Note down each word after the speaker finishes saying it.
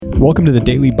Welcome to the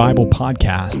Daily Bible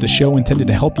Podcast, a show intended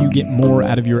to help you get more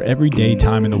out of your everyday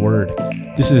time in the Word.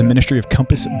 This is a ministry of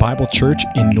Compass Bible Church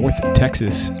in North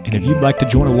Texas, and if you'd like to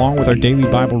join along with our daily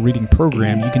Bible reading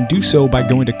program, you can do so by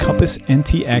going to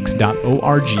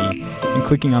compassntx.org and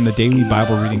clicking on the Daily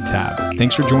Bible Reading tab.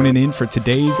 Thanks for joining in for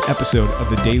today's episode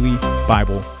of the Daily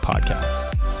Bible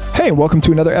Podcast. Hey, welcome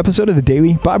to another episode of the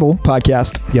Daily Bible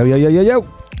Podcast. Yo, yo, yo, yo, yo.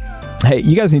 Hey,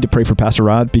 you guys need to pray for Pastor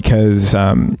Rod because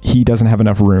he doesn't have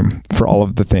enough room for all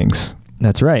of the things.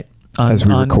 That's right. As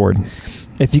we record.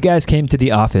 If you guys came to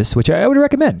the office, which I would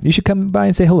recommend, you should come by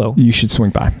and say hello. You should swing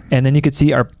by. And then you could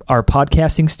see our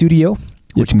podcasting studio,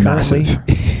 which massive.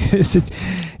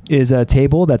 is a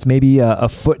table that's maybe a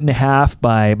foot and a half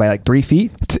by like 3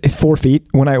 feet. It's 4 feet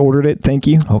when I ordered it. Thank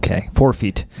you. Okay, 4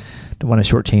 feet. Don't want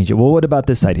to shortchange it. Well, what about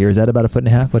this side here? Is that about a foot and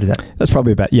a half? What is that? That's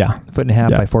probably about, a foot and a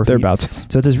half by 4 feet. Thereabouts.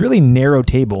 So it's this really narrow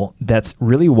table that's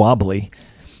really wobbly.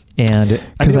 And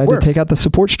because I had to take out the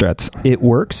support struts. It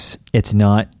works. It's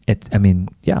not, it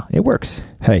works.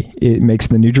 Hey, it makes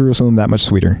the New Jerusalem that much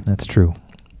sweeter. That's true.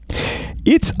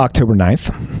 It's October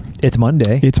 9th. It's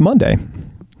Monday. It's Monday.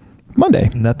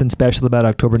 Nothing special about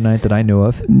October 9th that I know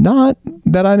of. Not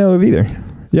that I know of either.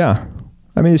 Yeah.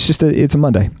 I mean, it's a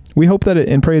Monday. We hope that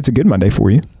and pray it's a good Monday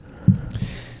for you.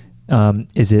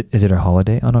 Is it a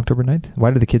holiday on October 9th? Why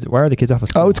are the kids off of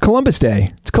school? Oh, it's Columbus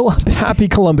Day. It's Columbus Day. Happy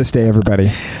Columbus Day,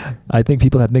 everybody. I think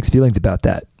people have mixed feelings about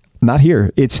that. Not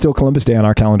here. It's still Columbus Day on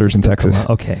our calendars in Texas.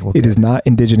 Okay. Well, it is not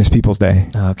Indigenous Peoples Day.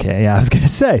 Okay. Yeah, I was going to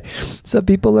say. Some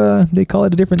people, they call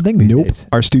it a different thing these days.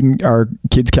 Our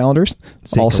kids' calendars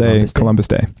all say Columbus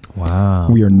Day. Wow.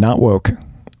 We are not woke.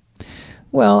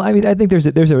 Well, I mean, I think there's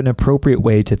an appropriate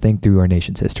way to think through our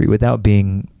nation's history without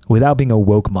being a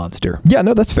woke monster. Yeah,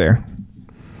 no, that's fair.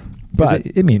 But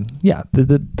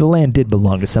the land did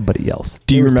belong to somebody else.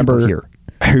 Do you remember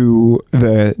who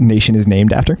the nation is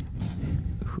named after?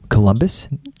 Columbus?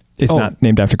 It's not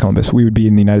named after Columbus. We would be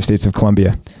in the United States of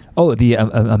Columbia. Oh, the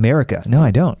America. No,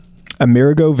 I don't.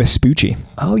 Amerigo Vespucci.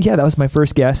 Oh, yeah, that was my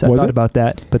first guess. I thought about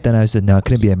that, but then I said, no, it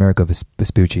couldn't be Amerigo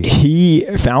Vespucci. He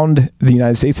found the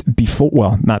United States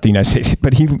not the United States,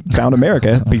 but he found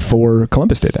America before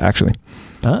Columbus did, actually.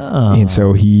 Oh. And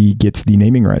so he gets the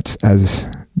naming rights as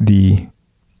the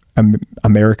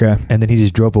America. And then he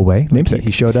just drove away. Namesake. He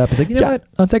showed up. He's like, you know what?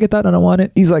 On second thought, I don't want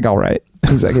it. He's like, all right.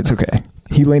 He's like, it's okay.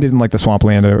 He landed in like the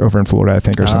swampland over in Florida, I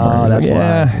think, or somewhere. Oh, that's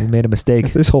why. He made a mistake.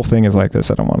 If this whole thing is like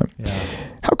this, I don't want it. Yeah.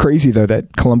 How crazy, though,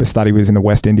 that Columbus thought he was in the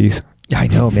West Indies. Yeah, I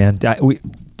know, man.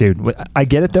 I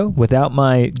get it, though. Without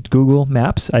my Google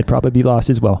Maps, I'd probably be lost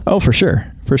as well. Oh, for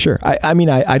sure. For sure. I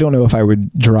mean, I don't know if I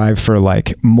would drive for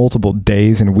like multiple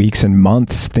days and weeks and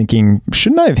months thinking,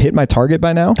 shouldn't I have hit my target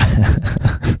by now?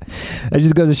 That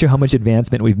just goes to show how much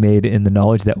advancement we've made in the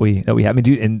knowledge that we have. I mean,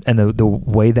 dude, and the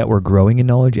way that we're growing in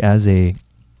knowledge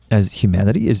as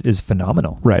humanity is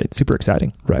phenomenal. Right. Super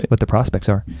exciting. Right. What the prospects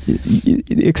are.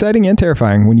 Exciting and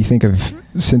terrifying when you think of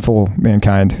sinful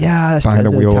mankind. Yeah, that's behind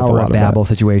the wheel Tower of a lot of Babel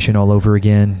situation all over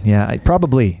again. Yeah,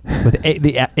 probably with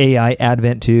the AI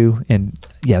advent too. And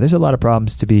yeah, there's a lot of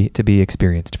problems to be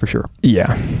experienced for sure.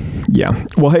 Yeah. Yeah.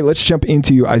 Well, hey, let's jump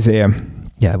into Isaiah.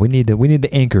 Yeah, we need the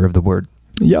anchor of the word.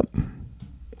 Yep.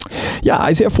 Yeah,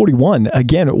 Isaiah 41,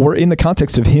 again, we're in the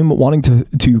context of him wanting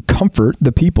to comfort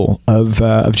the people of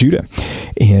Judah.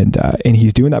 And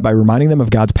he's doing that by reminding them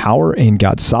of God's power and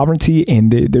God's sovereignty.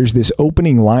 And there's this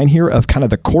opening line here of kind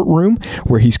of the courtroom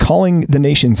where he's calling the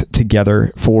nations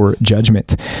together for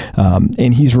judgment.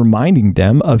 And he's reminding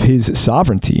them of his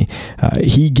sovereignty.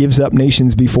 He gives up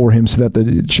nations before him so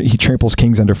that he tramples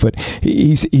kings underfoot.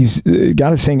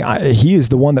 God is saying he is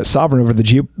the one that's sovereign over the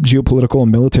geopolitical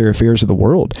and military affairs of the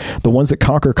world. The ones that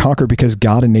conquer because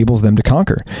God enables them to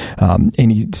conquer.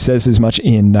 And he says as much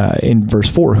in verse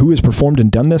 4, who has performed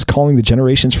and done this, calling the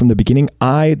generations from the beginning,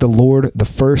 I, the Lord, the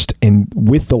first, and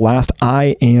with the last,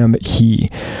 I am he.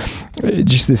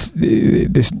 Just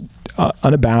this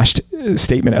unabashed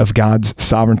statement of God's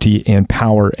sovereignty and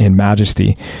power and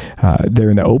majesty there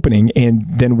in the opening. And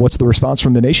then what's the response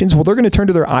from the nations? Well, they're going to turn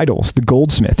to their idols, the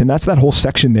goldsmith. And that's that whole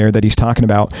section there that he's talking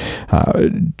about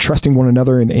trusting one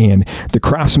another, and the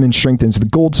craftsman strengthens the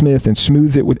goldsmith and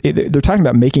smooths it with it. They're talking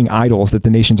about making idols that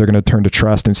the nations are going to turn to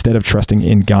trust instead of trusting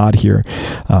in God here.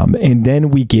 And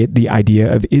then we get the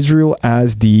idea of Israel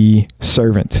as the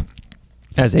servant.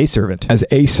 As a servant.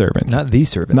 Not the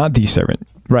servant.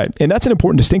 Right. And that's an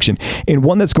important distinction, and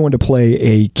one that's going to play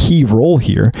a key role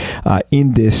here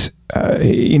in these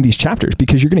chapters,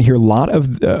 because you're going to hear a lot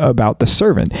about the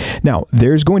servant. Now,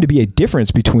 there's going to be a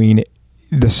difference between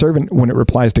the servant, when it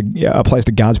applies to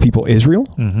God's people, Israel,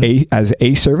 as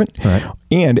a servant, right.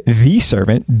 And the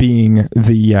servant being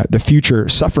the future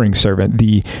suffering servant,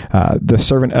 the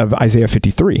servant of Isaiah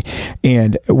 53.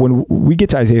 And when we get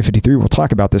to Isaiah 53, we'll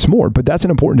talk about this more, but that's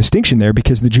an important distinction there,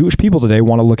 because the Jewish people today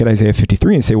want to look at Isaiah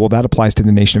 53 and say, well, that applies to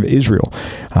the nation of Israel.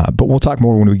 But we'll talk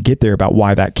more when we get there about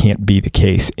why that can't be the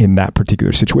case in that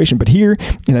particular situation. But here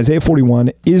in Isaiah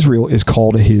 41, Israel is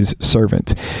called his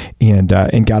servant, and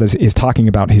God is talking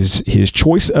about his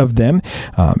choice of them,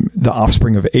 the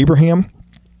offspring of Abraham.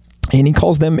 And he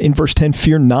calls them in verse 10,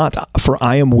 fear not, for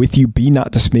I am with you. Be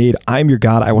not dismayed. I am your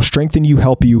God. I will strengthen you,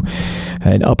 help you,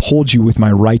 and uphold you with my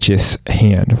righteous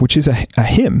hand, which is a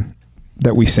hymn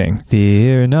that we sing.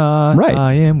 Fear not, right.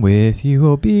 I am with you.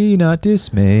 Oh, be not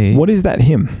dismayed. What is that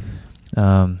hymn?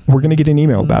 We're going to get an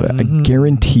email about it. I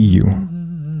guarantee you.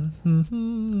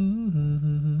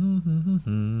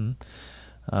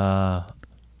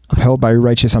 Upheld by your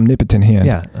righteous, omnipotent hand.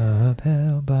 Yeah.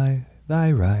 Upheld by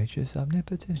thy righteous,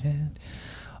 omnipotent hand.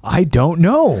 I don't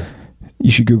know. You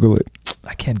should Google it.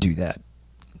 I can't do that.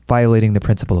 Violating the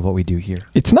principle of what we do here.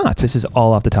 It's not. This is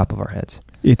all off the top of our heads.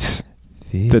 It's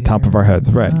the top of our heads,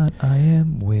 right? I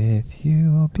am with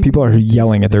you. People are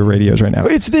yelling at their radios right now.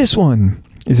 It's this one.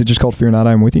 Is it just called Fear Not,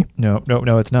 I Am With You? No,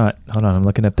 it's not. Hold on, I'm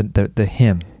looking up the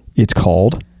hymn. It's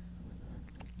called...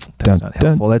 That's not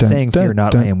helpful. That's saying fear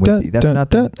not, I am with you. That's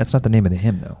not the name of the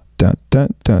hymn, though.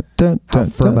 How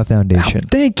firm a foundation.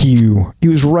 Thank you. He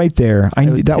was right there.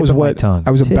 That was what I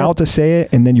was about to say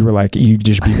it, and then you were like, you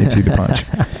just beat me to the punch.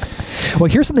 Well,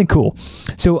 here's something cool.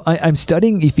 So I'm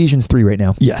studying Ephesians 3 right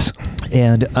now. Yes.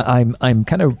 And I'm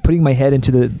kind of putting my head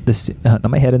into not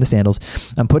my head in the sandals.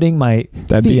 I'm putting my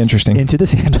feet into the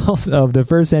sandals of the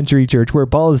first century church, where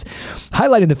Paul is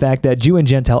highlighting the fact that Jew and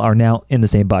Gentile are now in the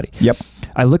same body. Yep.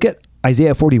 I look at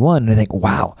Isaiah 41 and I think,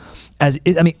 wow,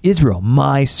 Israel,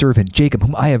 my servant, Jacob,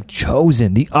 whom I have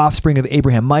chosen, the offspring of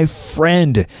Abraham, my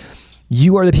friend.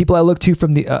 You are the people I look to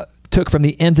took from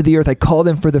the ends of the earth. I call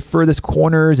them for the furthest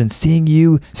corners, and saying to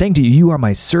you, you are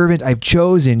my servant. I've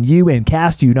chosen you and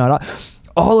cast you not off.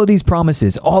 All of these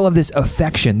promises, all of this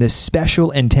affection, this special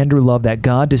and tender love that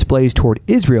God displays toward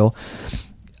Israel,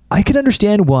 I could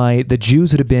understand why the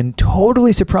Jews would have been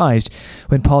totally surprised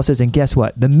when Paul says, and guess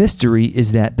what? The mystery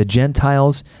is that the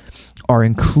Gentiles are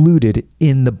included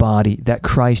in the body that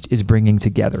Christ is bringing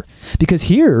together. Because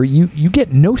here, you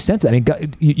get no sense of that. I mean,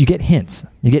 God, you get hints.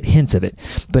 You get hints of it,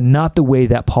 but not the way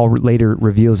that Paul later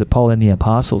reveals it, Paul and the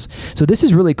apostles. So this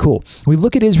is really cool. We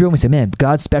look at Israel and we say, man,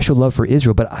 God's special love for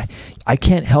Israel, but I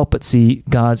can't help but see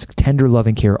God's tender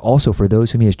loving care also for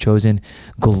those whom he has chosen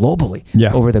globally.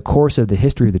 Yeah. Over the course of the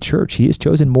history of the church. He has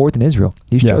chosen more than Israel.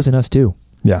 He's chosen us too.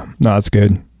 Yeah. No, that's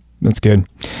good. That's good.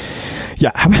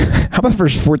 Yeah. How about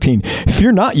verse 14?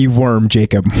 Fear not, you worm,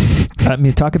 Jacob. I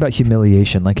mean, talk about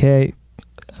humiliation. Like, hey,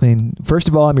 first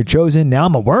of all, I'm your chosen. Now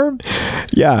I'm a worm.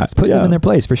 Yeah. It's putting them in their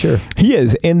place for sure. He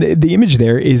is. And the image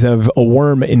there is of a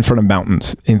worm in front of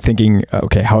mountains and thinking,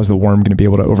 okay, how is the worm going to be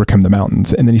able to overcome the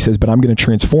mountains? And then he says, but I'm going to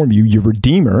transform you, your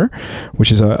Redeemer,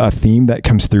 which is a theme that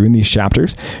comes through in these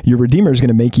chapters. Your Redeemer is going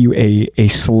to make you a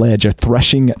sledge, a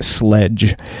threshing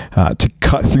sledge to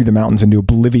cut through the mountains and to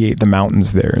obliviate the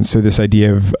mountains there. And so this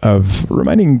idea of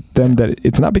reminding them that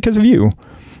it's not because of you,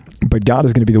 but God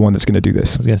is going to be the one that's going to do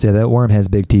this. I was going to say that worm has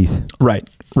big teeth. Right.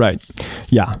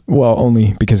 Yeah. Well,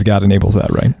 only because God enables that,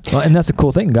 right? Well, and that's the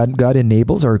cool thing. God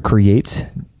enables or creates.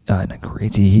 Not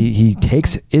creates. He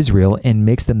takes Israel and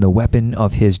makes them the weapon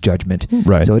of his judgment.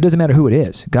 Right. So it doesn't matter who it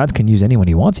is. God can use anyone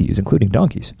he wants to use, including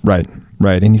donkeys. Right.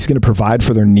 And he's going to provide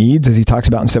for their needs, as he talks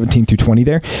about in 17 through 20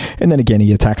 there. And then again,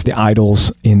 he attacks the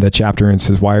idols in the chapter and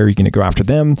says, why are you going to go after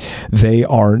them? They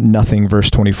are nothing.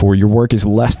 Verse 24, your work is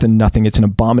less than nothing. It's an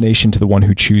abomination to the one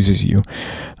who chooses you.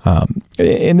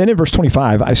 And then in verse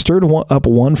 25, I stirred up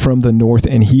one from the north,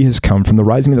 and he has come from the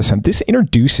rising of the sun. This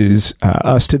introduces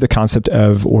us to the concept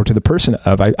of, or to the person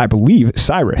of, I believe,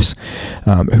 Cyrus,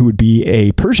 who would be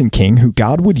a Persian king who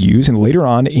God would use. And later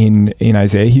on in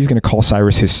Isaiah, he's going to call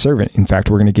Cyrus his servant. In fact,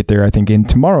 we're going to get there, I think, in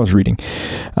tomorrow's reading.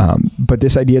 But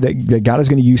this idea that God is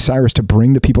going to use Cyrus to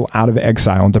bring the people out of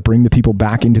exile and to bring the people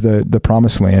back into the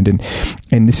promised land.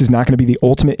 And this is not going to be the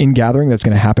ultimate ingathering that's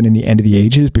going to happen in the end of the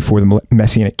ages before the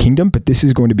Messianic kingdom, but this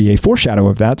is going to be a foreshadow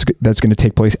of that's going to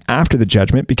take place after the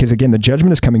judgment, because again, the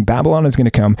judgment is coming. Babylon is going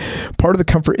to come. Part of the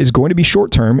comfort is going to be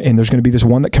short term, and there's going to be this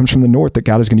one that comes from the north that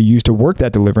God is going to use to work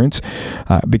that deliverance,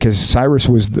 because Cyrus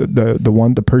was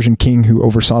the Persian king who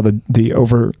oversaw the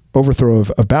overthrow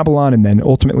of Babylon, and then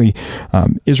ultimately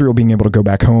Israel being able to go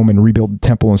back home and rebuild the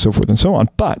temple and so forth and so on.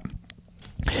 But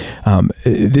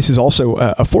This is also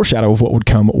a foreshadow of what would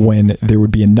come when there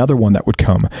would be another one that would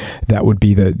come, that would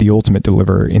be the ultimate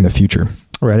deliverer in the future.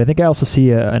 Right. I think I also see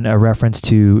a reference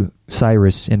to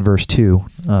Cyrus in verse 2,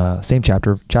 same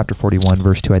chapter 41,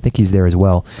 verse 2. I think he's there as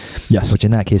well. Yes. Which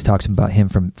in that case talks about him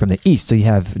from the east. So you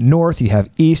have north, you have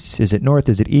east. Is it north?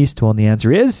 Is it east? Well, and the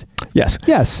answer is? Yes.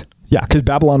 Yes. Yeah, because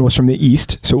Babylon was from the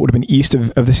east, so it would have been east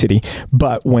of the city.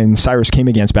 But when Cyrus came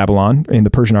against Babylon in the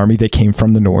Persian army, they came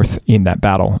from the north in that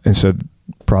battle. And so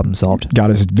problem solved.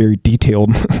 God is very detailed,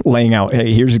 laying out,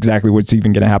 hey, here's exactly what's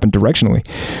even going to happen directionally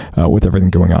with everything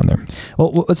going on there.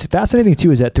 Well, what's fascinating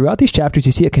too is that throughout these chapters,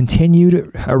 you see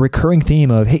a recurring theme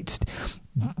of, hey,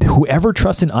 whoever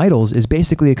trusts in idols is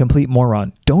basically a complete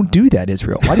moron. Don't do that,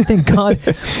 Israel. Why do you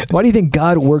think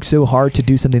God works so hard to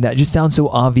do something that just sounds so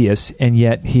obvious, and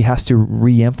yet he has to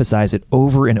re-emphasize it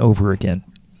over and over again?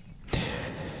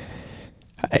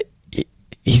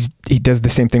 He does the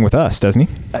same thing with us, doesn't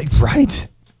he? Right.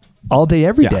 All day,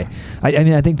 every day. I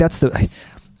mean, I think that's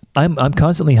I'm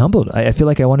constantly humbled. I feel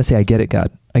like I want to say, I get it,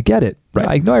 God. I get it. Right.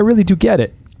 I know I really do get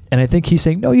it. And I think he's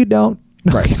saying, no, you don't.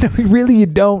 No, right. No, really, you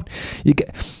don't.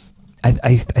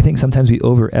 I think sometimes we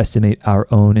overestimate our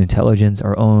own intelligence,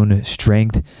 our own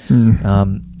strength.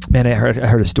 And I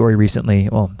heard a story recently.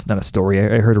 Well, it's not a story.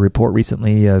 I heard a report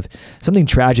recently of something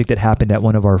tragic that happened at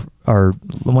one of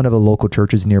one of the local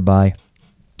churches nearby.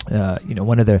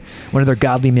 One of their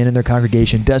godly men in their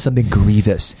congregation does something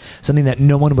grievous, something that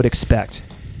no one would expect,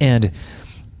 and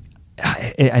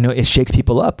I know it shakes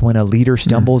people up when a leader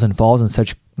stumbles and falls in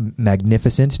such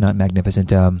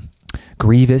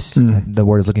grievous. The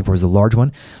word I was looking for is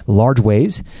the large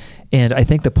ways. And I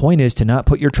think the point is to not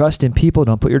put your trust in people.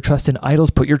 Don't put your trust in idols.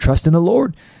 Put your trust in the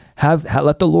Lord.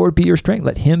 Let the Lord be your strength.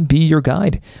 Let him be your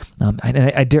guide.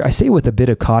 I say with a bit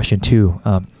of caution too,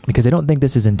 because I don't think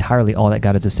this is entirely all that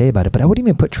God has to say about it, but I wouldn't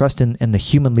even put trust in the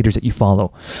human leaders that you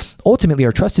follow. Ultimately,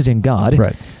 our trust is in God.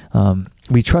 Right.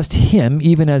 We trust him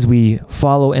even as we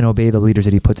follow and obey the leaders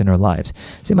that he puts in our lives.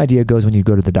 Same idea goes when you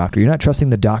go to the doctor. You're not trusting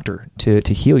the doctor to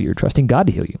heal you. You're trusting God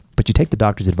to heal you, but you take the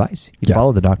doctor's advice. You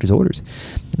follow the doctor's orders.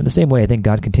 And in the same way, I think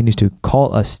God continues to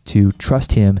call us to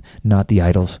trust him, not the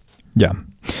idols. Yeah.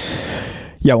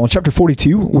 Yeah, well, in chapter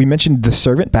 42, we mentioned the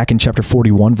servant back in chapter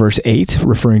 41, verse 8,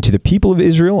 referring to the people of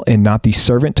Israel and not the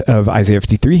servant of Isaiah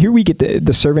 53. Here we get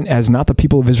the servant as not the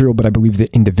people of Israel, but I believe the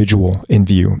individual in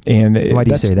view. And why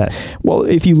do you say that? Well,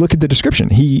 if you look at the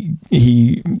description,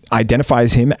 he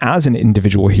identifies him as an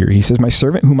individual here. He says, my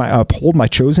servant whom I uphold, my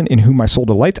chosen, in whom my soul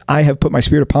delights, I have put my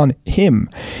spirit upon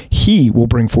him. He will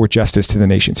bring forth justice to the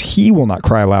nations. He will not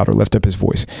cry aloud or lift up his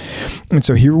voice. And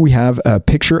so here we have a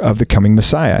picture of the coming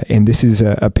Messiah. And this is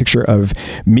a picture of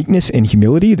meekness and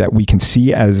humility that we can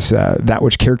see as that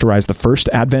which characterized the first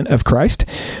advent of Christ.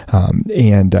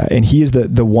 And he is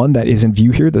the one that is in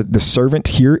view here. The servant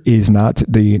here is not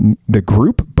the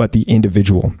group, but the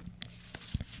individual.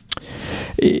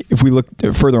 If we look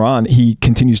further on, he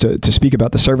continues to speak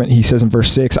about the servant. He says in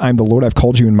verse 6, I am the Lord, I've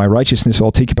called you in my righteousness.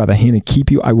 I'll take you by the hand and keep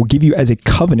you. I will give you as a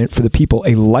covenant for the people,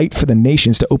 a light for the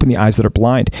nations to open the eyes that are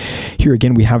blind. Here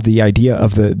again, we have the idea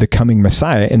of the coming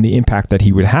Messiah and the impact that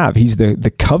he would have. He's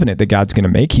the covenant that God's going to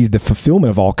make. He's the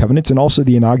fulfillment of all covenants and also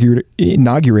the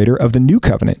inaugurator of the new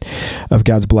covenant of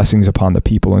God's blessings upon the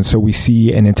people. And so we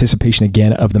see an anticipation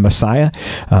again of the Messiah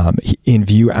in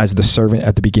view as the servant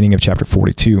at the beginning of chapter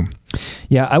 42.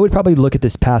 Yeah, I would probably look at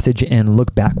this passage and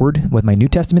look backward with my New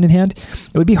Testament in hand.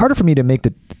 It would be harder for me to make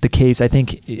the case, I think,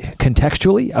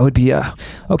 contextually. I would be,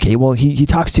 okay, well, he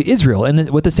talks to Israel and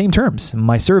with the same terms.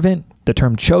 My servant, the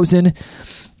term chosen.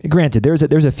 Granted, there's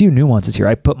a few nuances here.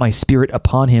 I put my spirit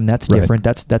upon him. That's different.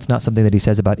 Right. That's not something that he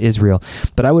says about Israel.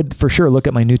 But I would for sure look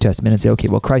at my New Testament and say, okay,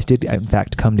 well, Christ did in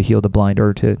fact come to heal the blind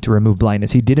or to remove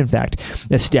blindness. He did in fact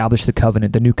establish the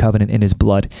covenant, the new covenant in his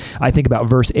blood. I think about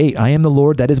verse 8. I am the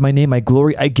Lord, that is my name. My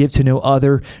glory I give to no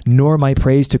other, nor my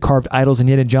praise to carved idols. And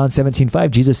yet in John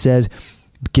 17:5, Jesus says,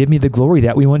 give me the glory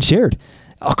that we once shared.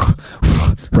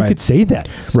 Who could say that?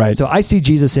 Right. So I see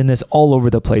Jesus in this all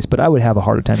over the place, but I would have a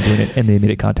harder time doing it in the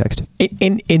immediate context.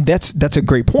 And that's a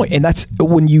great point. And that's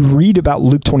when you read about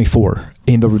Luke 24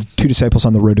 and the two disciples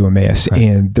on the road to Emmaus, right,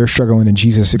 and they're struggling, and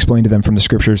Jesus explained to them from the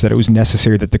scriptures that it was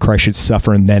necessary that the Christ should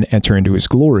suffer and then enter into his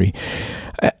glory.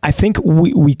 I think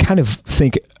we kind of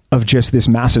think of just this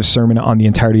massive sermon on the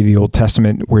entirety of the Old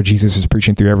Testament where Jesus is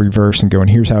preaching through every verse and going,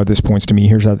 here's how this points to me.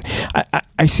 Here's how.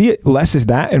 I see it less as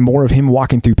that and more of him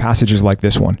walking through passages like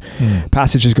this one.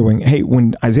 Passages going, hey,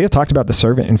 when Isaiah talked about the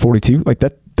servant in 42, like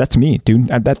that's me, dude.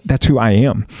 That's who I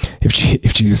am. If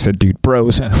Jesus said, dude,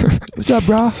 bros. What's up,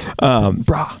 brah?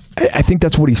 Brah. I think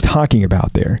that's what he's talking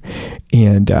about there.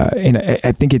 And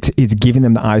I think it's giving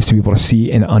them the eyes to be able to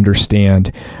see and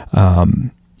understand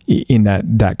in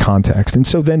that context. And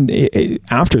so then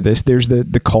after this, there's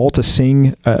the call to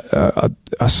sing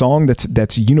a song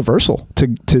that's universal,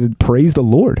 to praise the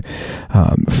Lord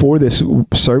for this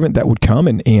servant that would come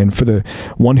and for the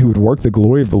one who would work the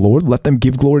glory of the Lord. Let them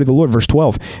give glory to the Lord, verse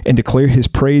 12, and declare his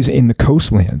praise in the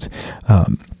coastlands.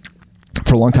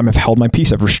 For a long time, I've held my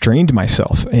peace. I've restrained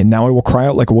myself. And now I will cry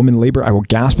out like a woman in labor. I will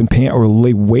gasp and pant. I will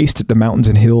lay waste the mountains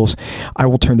and hills. I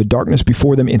will turn the darkness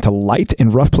before them into light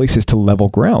and rough places to level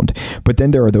ground. But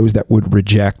then there are those that would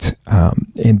reject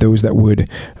and those that would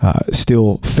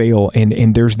still fail.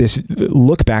 And there's this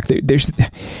look back.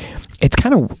 It's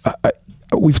kind of...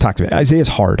 we've talked about it. Isaiah's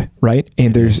hard, right?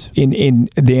 And there's in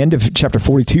the end of chapter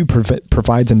 42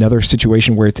 provides another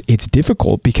situation where it's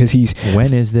difficult because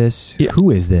when is this?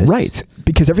 Who is this? Right.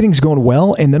 Because everything's going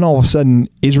well. And then all of a sudden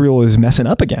Israel is messing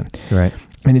up again. Right.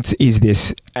 And is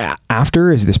this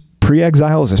after? Is this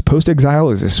pre-exile? Is this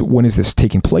post-exile? When is this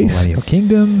taking place? Millennial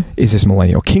kingdom. Is this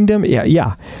millennial kingdom?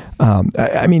 Yeah.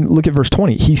 I mean, look at verse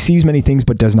 20. He sees many things,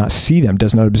 but does not see them,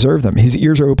 does not observe them. His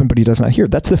ears are open, but he does not hear.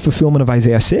 That's the fulfillment of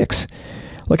Isaiah 6.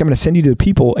 Like, I'm going to send you to the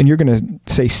people and you're going to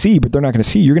say see, but they're not going to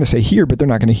see. You're going to say hear, but they're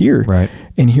not going to hear. Right.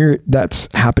 And here that's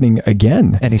happening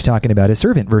again. And he's talking about his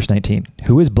servant, verse 19,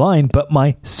 who is blind, but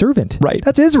my servant. Right.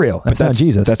 That's Israel. That's not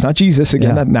Jesus. That's not Jesus.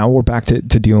 Again, now we're back to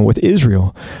dealing with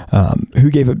Israel. Who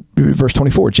gave it, verse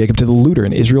 24, Jacob to the looter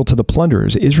and Israel to the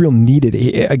plunderers. Israel needed,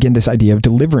 again, this idea of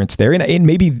deliverance there. And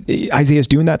maybe Isaiah's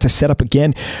doing that to set up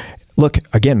again. Look,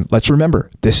 again, let's remember,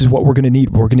 this is what we're going to need.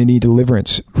 We're going to need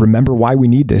deliverance. Remember why we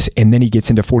need this. And then he gets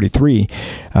into 43,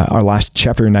 our last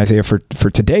chapter in Isaiah for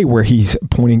today, where he's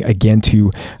pointing again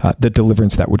to the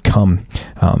deliverance that would come.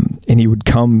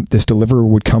 And this deliverer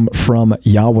would come from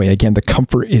Yahweh. Again, the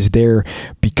comfort is there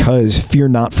because fear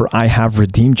not, for I have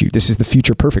redeemed you. This is the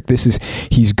future perfect.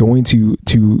 He's going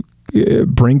to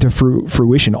bring to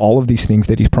fruition all of these things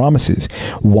that he promises.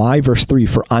 Why? Verse 3,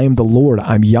 for I am the Lord,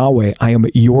 I'm Yahweh, I am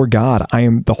your God, I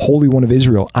am the Holy One of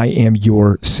Israel, I am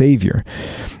your Savior.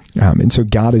 And so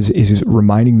God is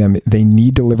reminding them they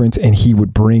need deliverance, and he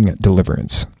would bring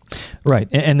deliverance. Right.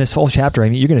 And this whole chapter, I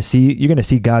mean, you're going to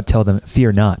see God tell them,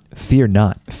 fear not, fear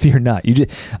not, fear not. You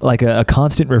just like a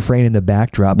constant refrain in the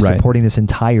backdrop supporting this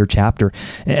entire chapter.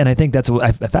 And I think in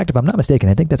fact, if I'm not mistaken,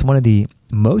 I think that's one of the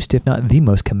most, if not the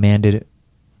most commanded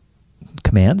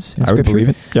commands in Scripture. I would believe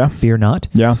it. Yeah. Fear not.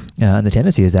 Yeah. And the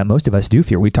tendency is that most of us do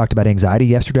fear. We talked about anxiety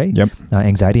yesterday. Yep.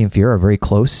 Anxiety and fear are very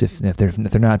close. If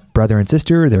they're not brother and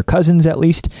sister, they're cousins at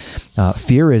least.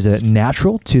 Fear is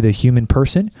natural to the human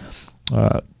person.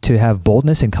 To have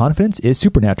boldness and confidence is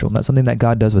supernatural, and that's something that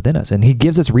God does within us. And he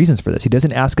gives us reasons for this. He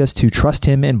doesn't ask us to trust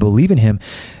him and believe in him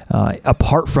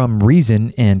apart from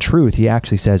reason and truth. He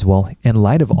actually says, well, in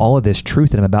light of all of this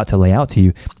truth that I'm about to lay out to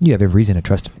you, you have every reason to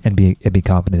trust and be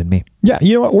confident in me. Yeah,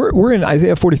 you know what? We're in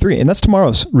Isaiah 43, and that's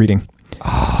tomorrow's reading.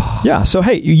 Yeah, so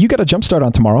hey, you got a jump start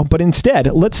on tomorrow, but instead,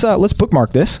 let's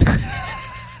bookmark this.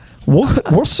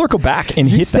 We'll circle back and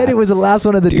hit that. You said it was the last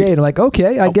one of the day, and I'm like,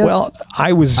 okay, I guess. Well,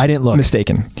 I didn't look.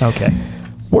 Mistaken. Okay.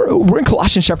 We're in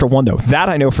Colossians chapter 1, though. That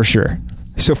I know for sure.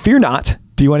 So fear not.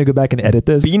 Do you want to go back and edit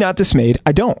this? Be not dismayed.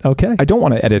 I don't. Okay. I don't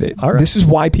want to edit it. All right. This is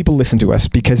why people listen to us,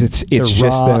 because it's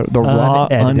just the raw,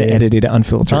 unedited,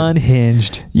 unfiltered.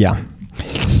 Unhinged. Yeah.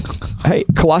 Hey,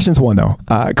 Colossians 1, though.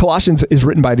 Colossians is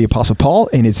written by the Apostle Paul,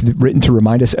 and it's written to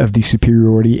remind us of the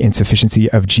superiority and sufficiency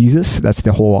of Jesus. That's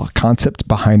the whole concept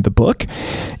behind the book,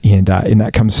 and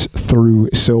that comes through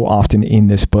so often in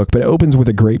this book. But it opens with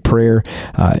a great prayer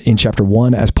in chapter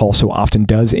 1, as Paul so often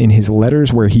does in his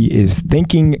letters, where he is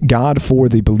thanking God for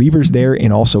the believers there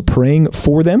and also praying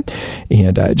for them.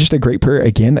 And just a great prayer,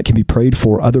 again, that can be prayed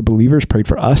for other believers, prayed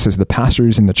for us as the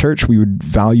pastors in the church. We would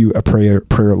value a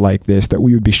prayer like this, that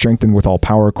we would be strengthened with all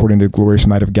power according to the glorious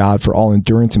might of God for all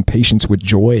endurance and patience with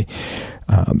joy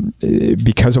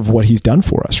because of what he's done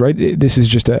for us, right? This is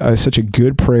just such a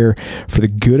good prayer for the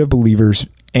good of believers,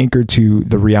 anchored to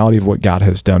the reality of what God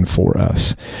has done for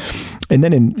us. And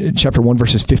then in chapter 1,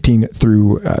 verses 15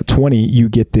 through 20, you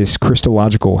get this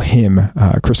Christological hymn,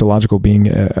 Christological being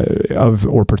of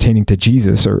or pertaining to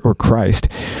Jesus or Christ.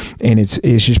 And it's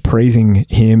just praising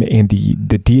him and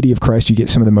the deity of Christ. You get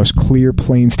some of the most clear,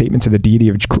 plain statements of the deity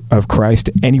of Christ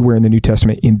anywhere in the New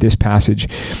Testament in this passage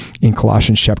in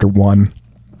Colossians chapter 1.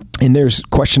 And there's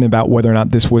question about whether or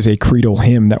not this was a creedal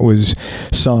hymn that was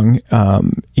sung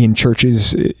in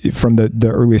churches from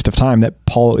the earliest of time that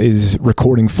Paul is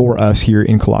recording for us here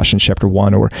in Colossians chapter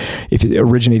 1, or if it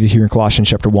originated here in Colossians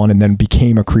chapter 1 and then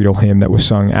became a creedal hymn that was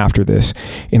sung after this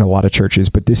in a lot of churches.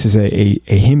 But this is a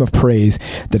hymn of praise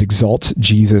that exalts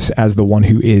Jesus as the one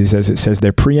who is, as it says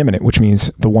there, preeminent, which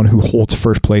means the one who holds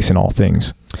first place in all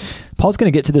things. Paul's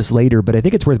going to get to this later, but I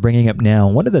think it's worth bringing up now.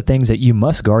 One of the things that you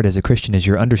must guard as a Christian is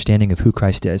your understanding of who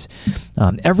Christ is.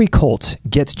 Every cult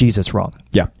gets Jesus wrong.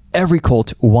 Yeah. Every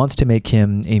cult wants to make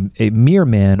him a mere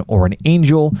man or an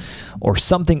angel or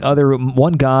something other,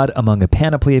 one God among a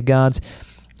panoply of gods.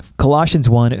 Colossians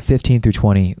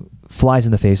 1:15-20 flies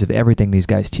in the face of everything these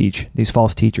guys teach, these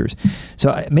false teachers.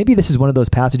 So maybe this is one of those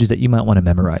passages that you might want to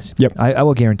memorize. Yep. I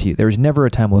will guarantee you, there is never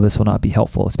a time where this will not be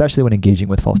helpful, especially when engaging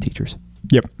with false teachers.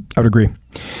 Yep, I would agree.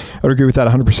 I would agree with that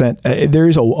 100%. There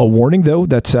is a warning, though,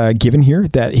 that's given here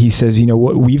that he says,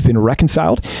 we've been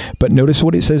reconciled. But notice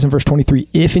what it says in verse 23,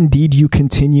 if indeed you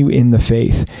continue in the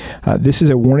faith. This is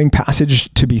a warning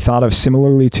passage to be thought of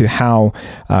similarly to how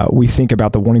we think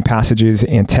about the warning passages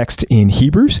and text in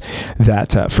Hebrews,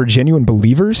 that for genuine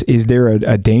believers, is there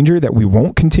a danger that we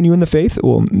won't continue in the faith?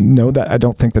 Well, no, that I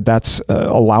don't think that that's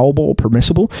allowable or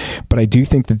permissible. But I do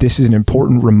think that this is an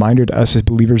important reminder to us as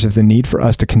believers of the need for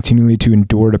us to continually to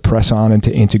endure, to press on, and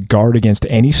to guard against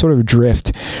any sort of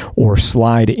drift or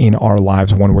slide in our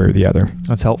lives one way or the other.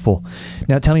 That's helpful.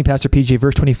 Now tell me, Pastor PJ,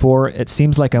 verse 24, it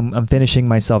seems like I'm finishing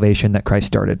my salvation that Christ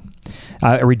started.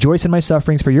 I rejoice in my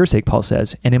sufferings for your sake, Paul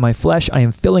says, and in my flesh I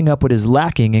am filling up what is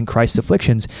lacking in Christ's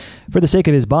afflictions for the sake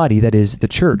of his body, that is the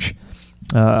church.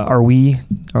 Are we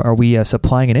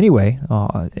supplying in any way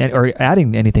or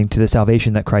adding anything to the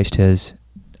salvation that Christ has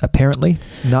apparently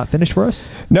not finished for us?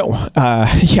 No.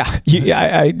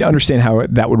 I understand how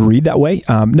that would read that way.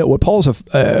 No, what Paul's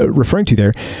referring to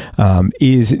there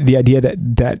is the idea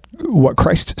that what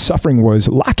Christ's suffering was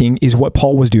lacking is what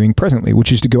Paul was doing presently,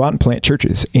 which is to go out and plant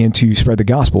churches and to spread the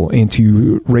gospel and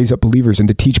to raise up believers and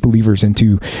to teach believers and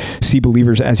to see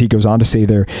believers, as he goes on to say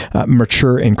there,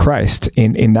 mature in Christ.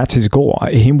 And that's his goal.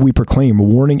 Him we proclaim,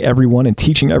 warning everyone and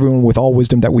teaching everyone with all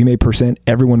wisdom that we may present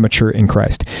everyone mature in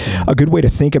Christ. A good way to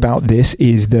think about this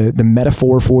is the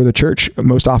metaphor for the church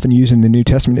most often used in the New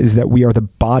Testament is that we are the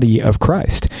body of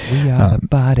Christ. We are the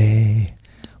body.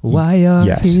 Why are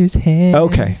his hands?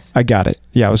 Okay, I got it.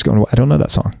 Yeah, I don't know that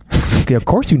song. Okay, of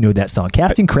course you know that song.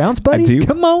 Casting Crowns, buddy? I do.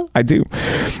 Come on. I do.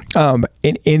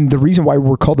 And the reason why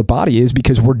we're called the body is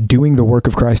because we're doing the work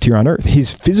of Christ here on earth.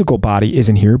 His physical body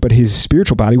isn't here, but his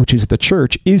spiritual body, which is the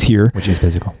church, is here. Which is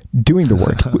physical. Doing the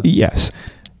work. Yes.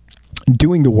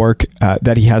 Doing the work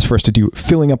that he has for us to do,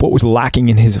 filling up what was lacking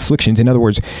in his afflictions. In other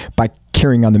words, by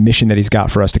carrying on the mission that he's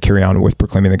got for us to carry on with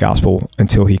proclaiming the gospel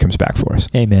until he comes back for us.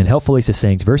 Amen. Helpfully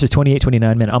succinct. Verses 28,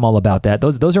 29, man, I'm all about that.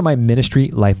 Those are my ministry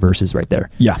life verses right there.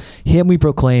 Yeah. Him we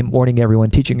proclaim, warning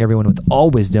everyone, teaching everyone with all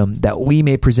wisdom, that we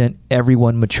may present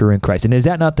everyone mature in Christ. And is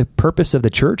that not the purpose of the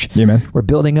church? Amen. We're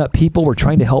building up people. We're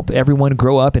trying to help everyone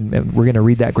grow up, and we're going to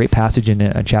read that great passage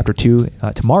in chapter 2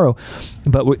 tomorrow.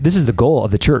 But this is the goal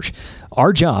of the church.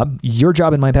 Our job, your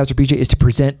job and mine, Pastor PJ, is to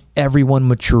present everyone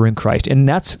mature in Christ. And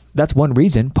that's one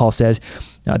reason, Paul says,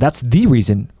 that's the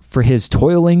reason for his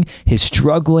toiling, his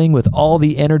struggling with all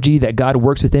the energy that God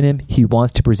works within him. He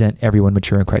wants to present everyone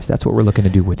mature in Christ. That's what we're looking to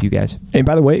do with you guys. And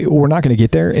by the way, we're not going to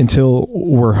get there until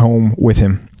we're home with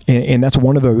him. And that's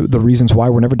one of the reasons why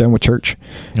we're never done with church.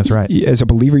 That's right. As a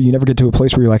believer, you never get to a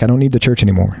place where you're like, I don't need the church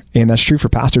anymore. And that's true for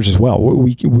pastors as well.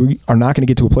 We are not going to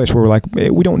get to a place where we're like,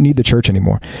 we don't need the church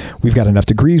anymore. We've got enough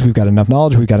degrees. We've got enough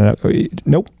knowledge. We've got enough.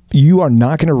 Nope. You are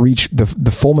not going to reach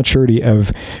the full maturity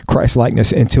of Christ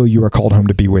likeness until you are called home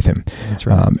to be with him. That's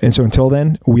right. And so until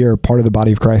then, we are part of the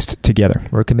body of Christ together.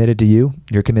 We're committed to you.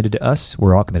 You're committed to us.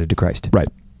 We're all committed to Christ. Right.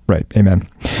 Amen.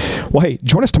 Well, hey,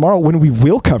 join us tomorrow when we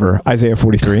will cover Isaiah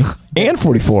 43 and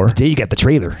 44. Today you got the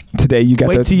trailer. Today you got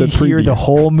Wait the till you preview. hear the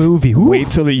whole movie. Ooh, wait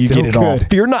till you get it all.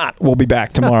 Fear not. We'll be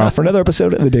back tomorrow for another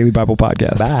episode of the Daily Bible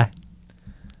Podcast. Bye.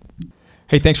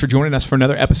 Hey, thanks for joining us for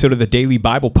another episode of the Daily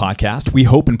Bible Podcast. We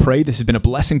hope and pray this has been a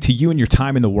blessing to you and your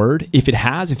time in the Word. If it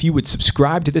has, if you would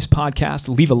subscribe to this podcast,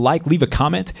 leave a like, leave a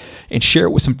comment, and share it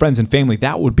with some friends and family,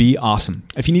 that would be awesome.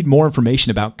 If you need more information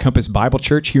about Compass Bible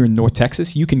Church here in North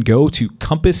Texas, you can go to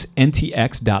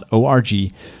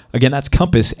compassntx.org. Again, that's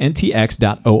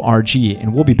compassntx.org,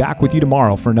 and we'll be back with you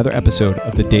tomorrow for another episode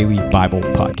of the Daily Bible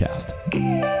Podcast.